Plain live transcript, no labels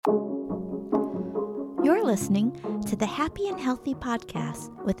You're listening to the Happy and Healthy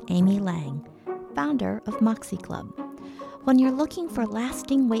Podcast with Amy Lang, founder of Moxie Club. When you're looking for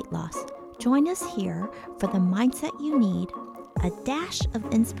lasting weight loss, join us here for the mindset you need, a dash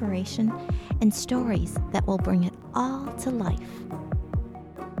of inspiration, and stories that will bring it all to life.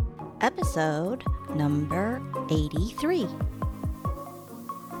 Episode number 83.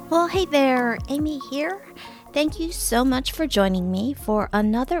 Well, hey there, Amy here. Thank you so much for joining me for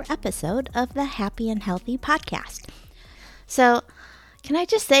another episode of the Happy and Healthy Podcast. So, can I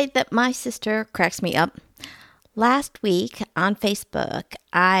just say that my sister cracks me up? Last week on Facebook,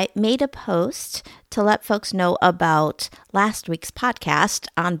 I made a post to let folks know about last week's podcast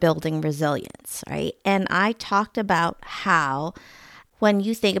on building resilience, right? And I talked about how when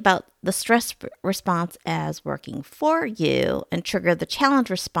you think about the stress response as working for you and trigger the challenge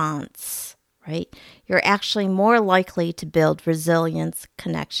response, right, you're actually more likely to build resilience,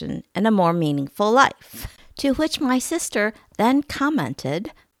 connection, and a more meaningful life. To which my sister then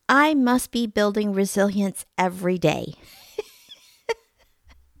commented, I must be building resilience every day.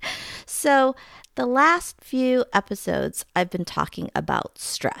 So the last few episodes, I've been talking about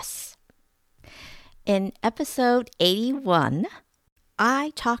stress. In episode 81,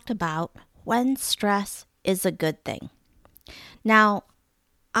 I talked about when stress is a good thing. Now,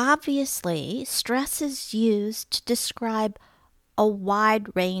 obviously, stress is used to describe a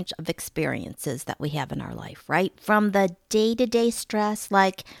wide range of experiences that we have in our life, right? From the day-to-day stress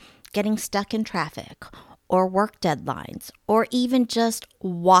like getting stuck in traffic or work deadlines or even just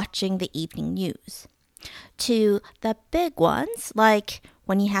watching the evening news, to the big ones like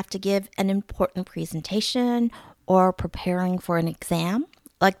when you have to give an important presentation or preparing for an exam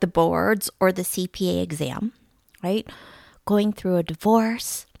like the boards or the CPA exam, right? Going through a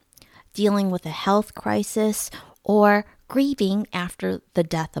divorce, dealing with a health crisis, or grieving after the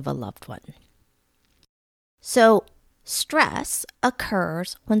death of a loved one. So, stress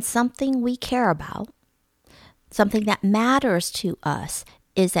occurs when something we care about, something that matters to us,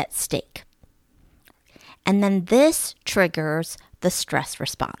 is at stake. And then this triggers the stress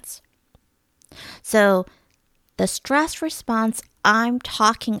response. So, the stress response I'm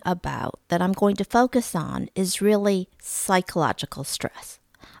talking about that I'm going to focus on is really psychological stress.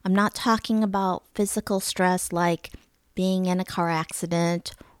 I'm not talking about physical stress like being in a car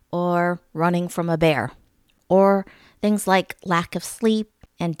accident or running from a bear, or things like lack of sleep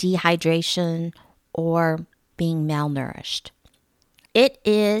and dehydration or being malnourished. It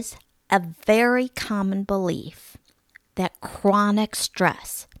is a very common belief that chronic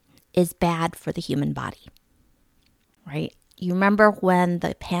stress is bad for the human body, right? You remember when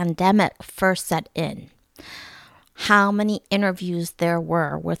the pandemic first set in, how many interviews there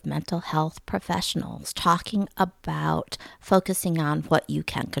were with mental health professionals talking about focusing on what you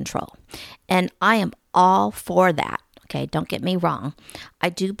can control. And I am all for that. Okay, don't get me wrong. I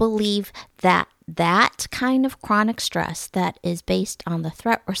do believe that that kind of chronic stress that is based on the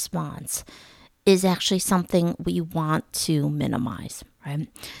threat response is actually something we want to minimize, right?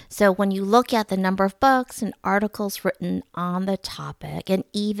 So when you look at the number of books and articles written on the topic, and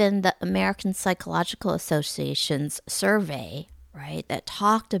even the American Psychological Association's survey, right, that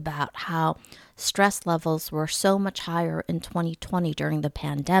talked about how stress levels were so much higher in 2020 during the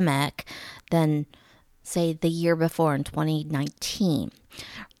pandemic than, say, the year before in 2019,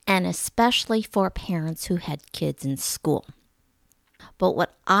 and especially for parents who had kids in school. But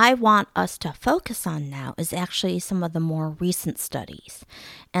what I want us to focus on now is actually some of the more recent studies.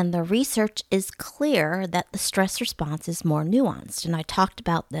 And the research is clear that the stress response is more nuanced. And I talked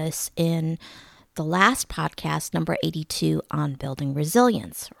about this in the last podcast, number 82, on building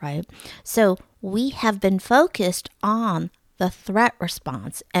resilience, right? So we have been focused on the threat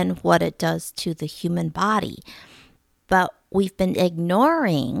response and what it does to the human body. But we've been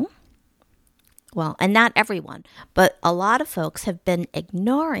ignoring, well, and not everyone, but a lot of folks have been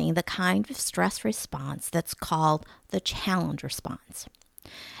ignoring the kind of stress response that's called the challenge response.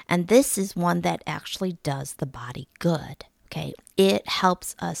 And this is one that actually does the body good, okay? It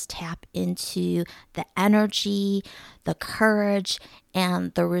helps us tap into the energy, the courage,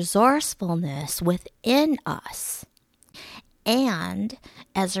 and the resourcefulness within us. And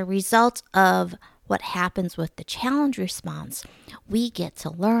as a result of what happens with the challenge response, we get to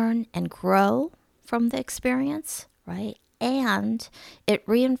learn and grow from the experience, right? And it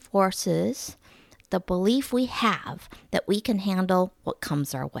reinforces the belief we have that we can handle what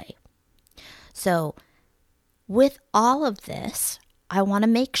comes our way. So with all of this, I want to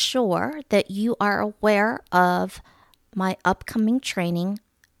make sure that you are aware of my upcoming training,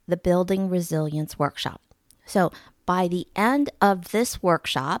 the Building Resilience Workshop. So by the end of this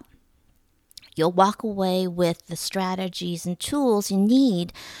workshop, you'll walk away with the strategies and tools you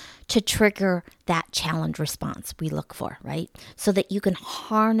need to trigger that challenge response we look for, right? So that you can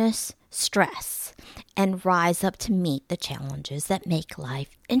harness stress and rise up to meet the challenges that make life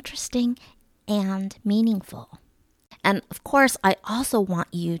interesting and meaningful. And of course, I also want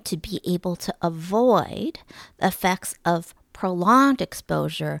you to be able to avoid the effects of prolonged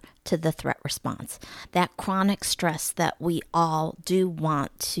exposure to the threat response, that chronic stress that we all do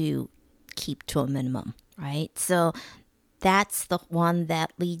want to keep to a minimum, right? So that's the one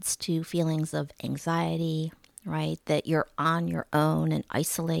that leads to feelings of anxiety, right? That you're on your own and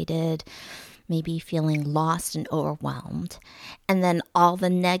isolated, maybe feeling lost and overwhelmed. And then all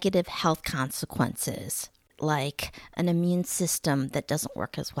the negative health consequences, like an immune system that doesn't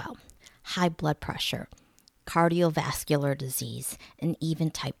work as well, high blood pressure, cardiovascular disease, and even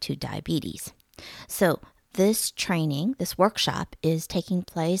type 2 diabetes. So this training, this workshop, is taking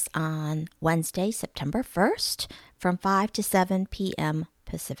place on Wednesday, September 1st from 5 to 7 p.m.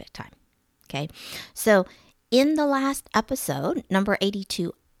 Pacific time. Okay, so in the last episode, number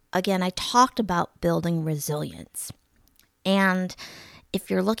 82, again, I talked about building resilience. And if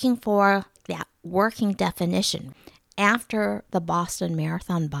you're looking for that working definition, after the Boston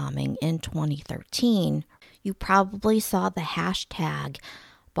Marathon bombing in 2013, you probably saw the hashtag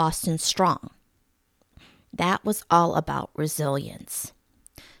Boston Strong. That was all about resilience.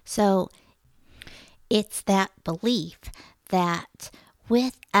 So it's that belief that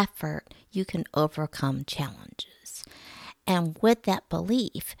with effort, you can overcome challenges. And with that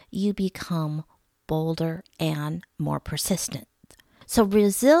belief, you become bolder and more persistent. So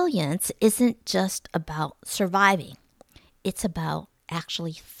resilience isn't just about surviving. It's about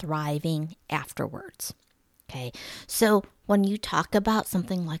actually thriving afterwards. Okay, so when you talk about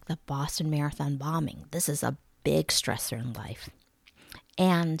something like the Boston Marathon bombing, this is a big stressor in life.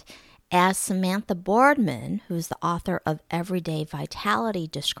 And as Samantha Boardman, who's the author of Everyday Vitality,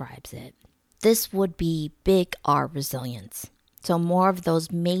 describes it, this would be big R resilience. So more of those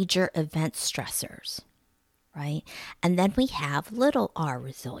major event stressors, right? And then we have little r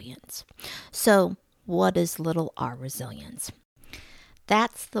resilience. So what is little r resilience?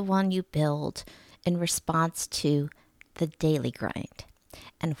 That's the one you build in response to the daily grind.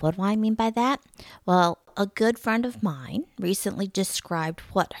 And what do I mean by that? Well, a good friend of mine recently described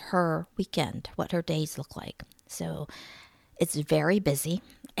what her weekend, what her days look like. So it's very busy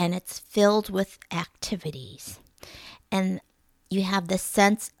and it's filled with activities. And you have this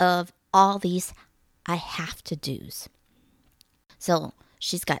sense of all these I have to do's. So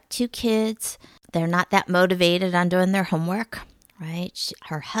she's got 2 kids. They're not that motivated on doing their homework, right?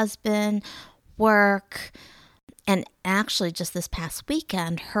 Her husband, work, and actually just this past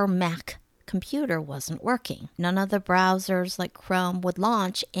weekend, her Mac computer wasn't working. None of the browsers like Chrome would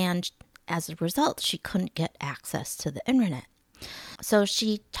launch, and as a result, she couldn't get access to the internet. So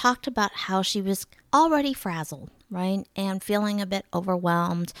she talked about how she was already frazzled, right? And feeling a bit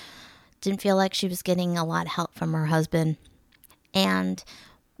overwhelmed, didn't feel like she was getting a lot of help from her husband. And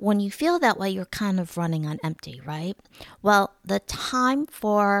when you feel that way, you're kind of running on empty, right? Well, the time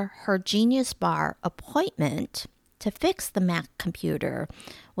for her Genius Bar appointment to fix the Mac computer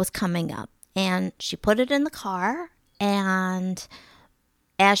was coming up. And she put it in the car, and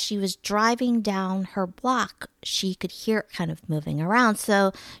as she was driving down her block, she could hear it kind of moving around.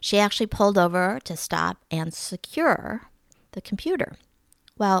 So she actually pulled over to stop and secure the computer.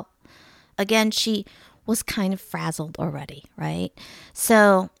 Well, again, she was kind of frazzled already, right?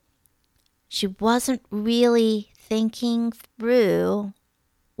 So she wasn't really thinking through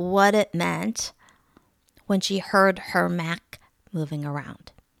what it meant when she heard her Mac moving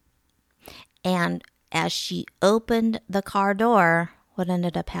around. And as she opened the car door, what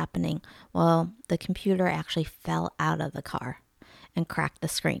ended up happening? Well, the computer actually fell out of the car and cracked the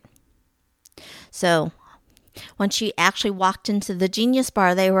screen. So when she actually walked into the Genius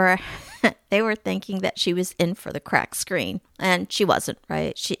Bar, they were thinking that she was in for the cracked screen, and she wasn't,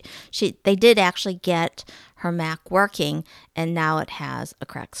 right? They did actually get her Mac working, and now it has a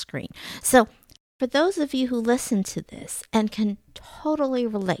cracked screen. So for those of you who listen to this and can totally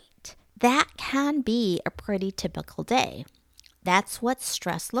relate, that can be a pretty typical day. That's what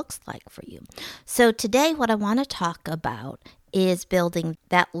stress looks like for you. So today, what I want to talk about is building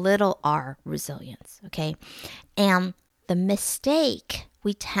that little r resilience, okay? And the mistake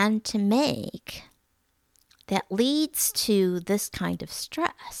we tend to make that leads to this kind of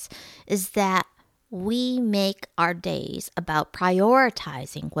stress is that we make our days about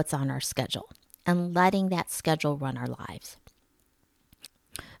prioritizing what's on our schedule and letting that schedule run our lives.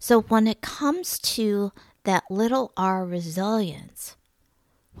 So when it comes to that little r resilience,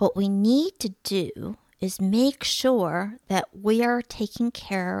 what we need to do is make sure that we are taking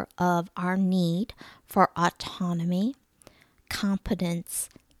care of our need for autonomy, competence,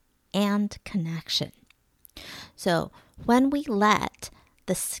 and connection. So when we let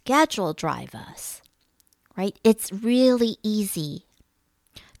the schedule drive us, right, it's really easy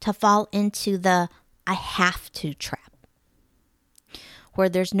to fall into the I have to trap, where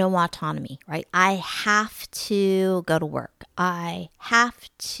there's no autonomy, right? I have to go to work. I have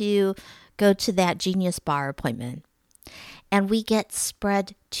to go to that Genius Bar appointment. And we get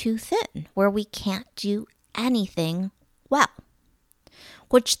spread too thin, where we can't do anything well,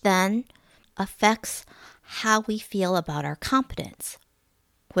 which then affects how we feel about our competence,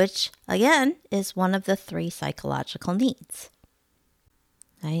 which again is one of the 3 psychological needs.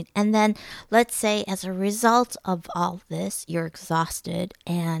 Right? And then let's say as a result of all this, you're exhausted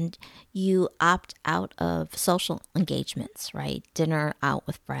and you opt out of social engagements, right? Dinner out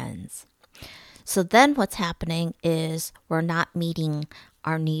with friends. So then what's happening is we're not meeting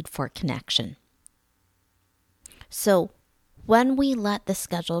our need for connection. So when we let the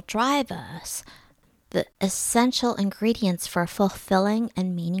schedule drive us, the essential ingredients for a fulfilling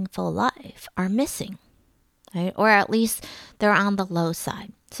and meaningful life are missing. Right? Or at least they're on the low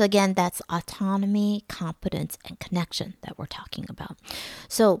side. So again, that's autonomy, competence, and connection that we're talking about.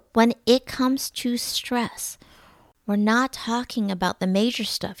 So when it comes to stress, we're not talking about the major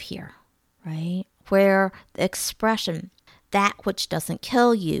stuff here, right? Where the expression, that which doesn't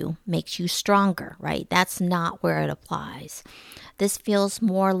kill you makes you stronger, right? That's not where it applies. This feels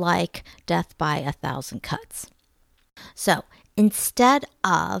more like death by 1,000 cuts. So instead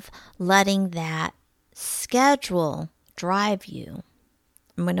of letting that schedule drive you,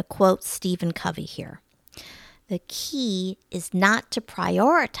 I'm going to quote Stephen Covey here. The key is not to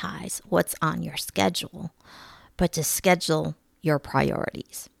prioritize what's on your schedule, but to schedule your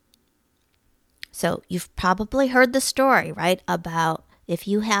priorities. So you've probably heard the story, right, about if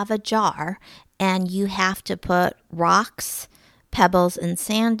you have a jar and you have to put rocks, pebbles, and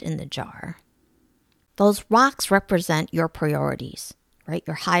sand in the jar. Those rocks represent your priorities. Right?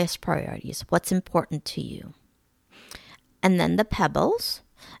 Your highest priorities, what's important to you. And then the pebbles,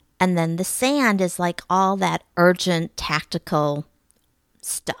 and then the sand is like all that urgent tactical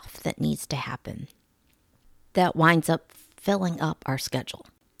stuff that needs to happen that winds up filling up our schedule.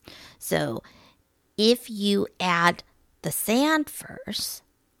 So if you add the sand first,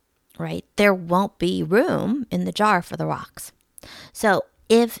 right, there won't be room in the jar for the rocks. So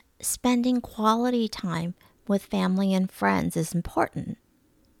if spending quality time with family and friends is important,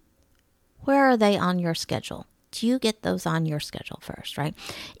 where are they on your schedule? Do you get those on your schedule first, right?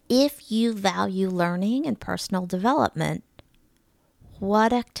 If you value learning and personal development,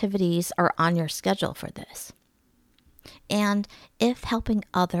 what activities are on your schedule for this? And if helping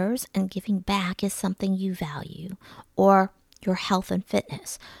others and giving back is something you value, or your health and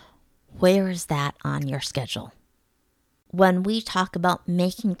fitness, where is that on your schedule? When we talk about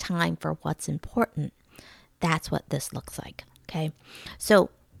making time for what's important, that's what this looks like, okay? So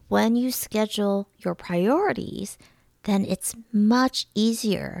when you schedule your priorities, then it's much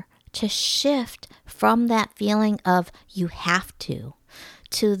easier to shift from that feeling of you have to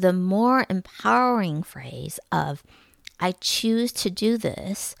the more empowering phrase of I choose to do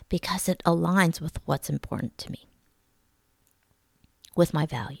this because it aligns with what's important to me, with my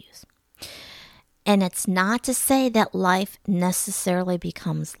values. And it's not to say that life necessarily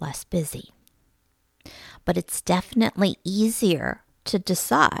becomes less busy, but it's definitely easier to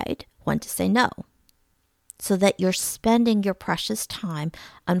decide when to say no, so that you're spending your precious time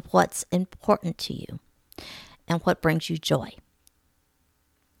on what's important to you and what brings you joy,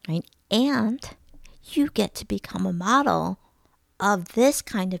 right? And you get to become a model of this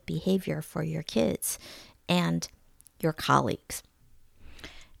kind of behavior for your kids and your colleagues.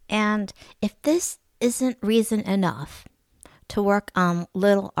 And if this isn't reason enough to work on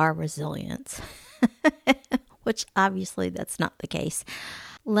little r resilience, which obviously that's not the case,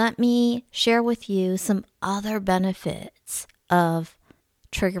 let me share with you some other benefits of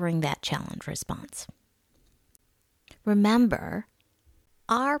triggering that challenge response. Remember,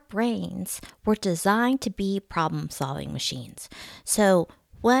 our brains were designed to be problem-solving machines. So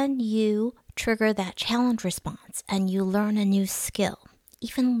when you trigger that challenge response and you learn a new skill,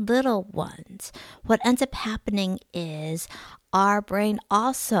 even little ones, what ends up happening is our brain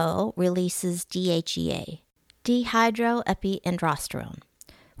also releases DHEA, dehydroepiandrosterone,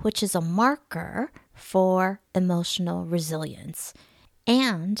 which is a marker for emotional resilience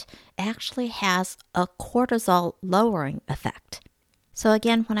and actually has a cortisol lowering effect. So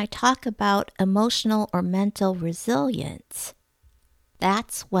again, when I talk about emotional or mental resilience,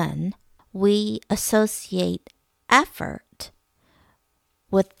 that's when we associate effort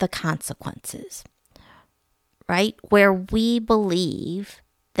with the consequences, right? Where we believe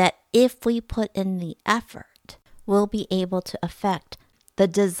that if we put in the effort, we'll be able to affect the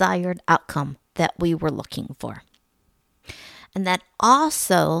desired outcome that we were looking for. And that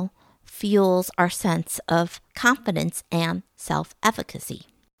also fuels our sense of confidence and self-efficacy,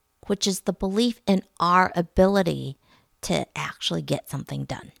 which is the belief in our ability to actually get something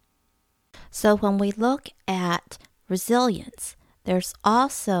done. So when we look at resilience, there's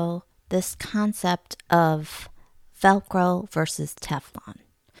also this concept of Velcro versus Teflon,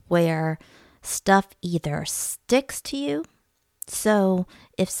 where stuff either sticks to you. So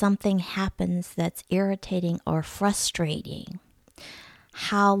if something happens that's irritating or frustrating,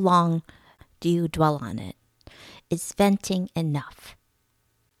 how long do you dwell on it? Is venting enough?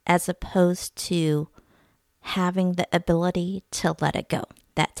 As opposed to having the ability to let it go.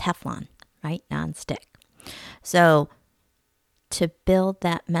 That Teflon, right? Non-stick. So to build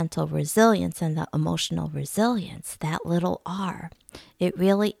that mental resilience and the emotional resilience, that little R, it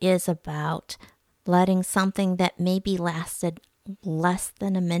really is about letting something that maybe lasted less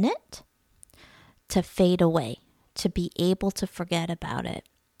than a minute to fade away, to be able to forget about it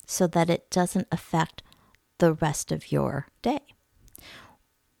so that it doesn't affect the rest of your day.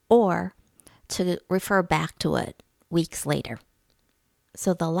 Or to refer back to it weeks later.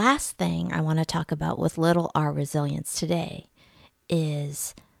 So the last thing I want to talk about with little R resilience today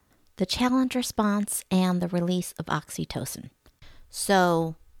is the challenge response and the release of oxytocin.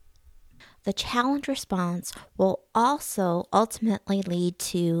 So the challenge response will also ultimately lead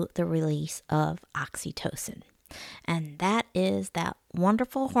to the release of oxytocin. And that is that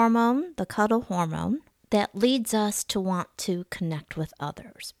wonderful hormone, the cuddle hormone, that leads us to want to connect with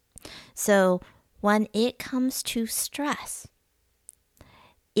others. So when it comes to stress,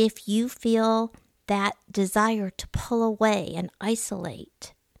 if you feel that desire to pull away and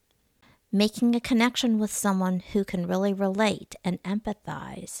isolate, making a connection with someone who can really relate and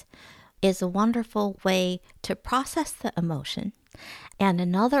empathize is a wonderful way to process the emotion and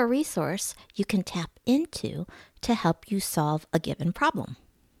another resource you can tap into to help you solve a given problem.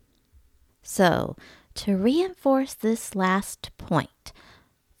 So, to reinforce this last point,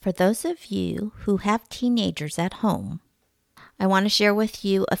 for those of you who have teenagers at home, I want to share with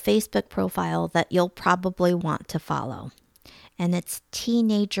you a Facebook profile that you'll probably want to follow. And it's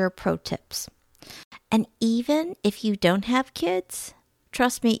Teenager Pro Tips. And even if you don't have kids,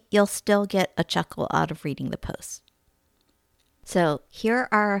 trust me, you'll still get a chuckle out of reading the posts. So here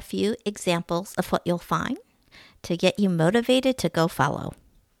are a few examples of what you'll find to get you motivated to go follow.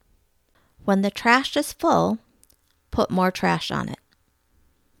 When the trash is full, put more trash on it.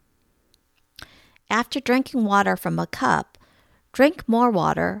 After drinking water from a cup, drink more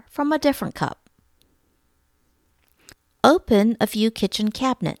water from a different cup. Open a few kitchen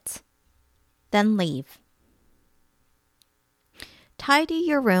cabinets, then leave. Tidy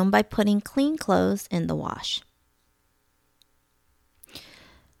your room by putting clean clothes in the wash.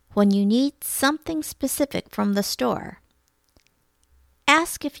 When you need something specific from the store,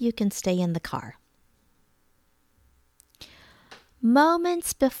 ask if you can stay in the car.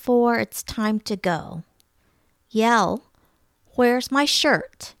 Moments before it's time to go, yell, "Where's my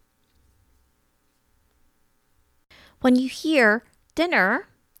shirt?" When you hear dinner,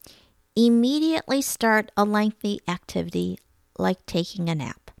 immediately start a lengthy activity like taking a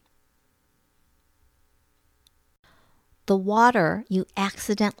nap. The water you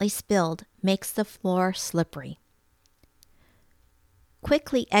accidentally spilled makes the floor slippery.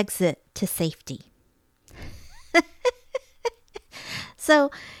 Quickly exit to safety.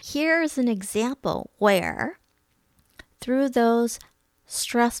 So here's an example where through those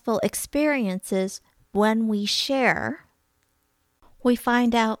stressful experiences, when we share, we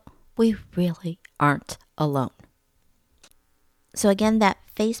find out we really aren't alone. So again, that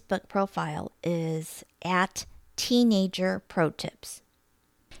Facebook profile is at Teenager Pro Tips.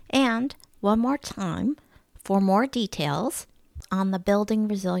 And one more time, for more details on the Building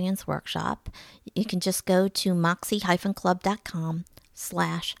Resilience Workshop, you can just go to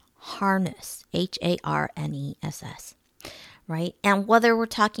moxie-club.com/harness, HARNESS. Right? And whether we're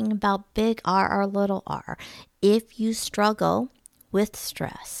talking about big R or little r, if you struggle with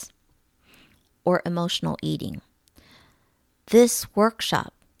stress or emotional eating, this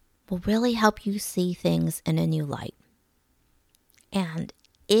workshop will really help you see things in a new light. And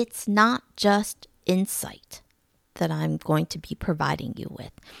it's not just insight that I'm going to be providing you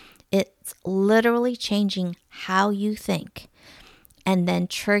with. It's literally changing how you think and then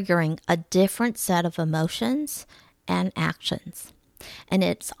triggering a different set of emotions and actions. And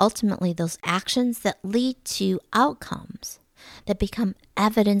it's ultimately those actions that lead to outcomes that become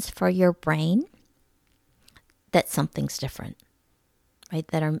evidence for your brain that something's different, right?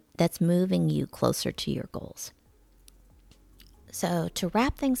 That's moving you closer to your goals. So to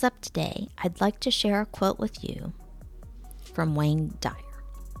wrap things up today, I'd like to share a quote with you from Wayne Dyer.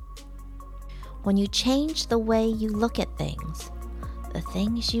 When you change the way you look at things, the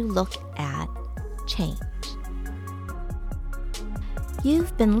things you look at change.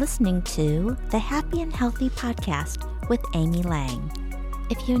 You've been listening to the Happy and Healthy Podcast with Amy Lang.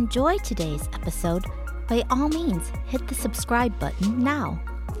 If you enjoyed today's episode, by all means, hit the subscribe button now.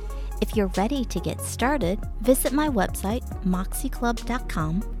 If you're ready to get started, visit my website,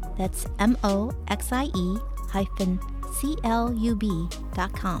 moxieclub.com. That's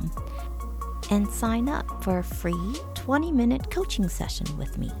moxie-club.com. And sign up for a free 20-minute coaching session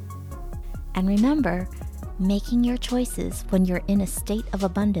with me. And remember, making your choices when you're in a state of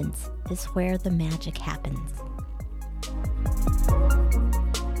abundance is where the magic happens.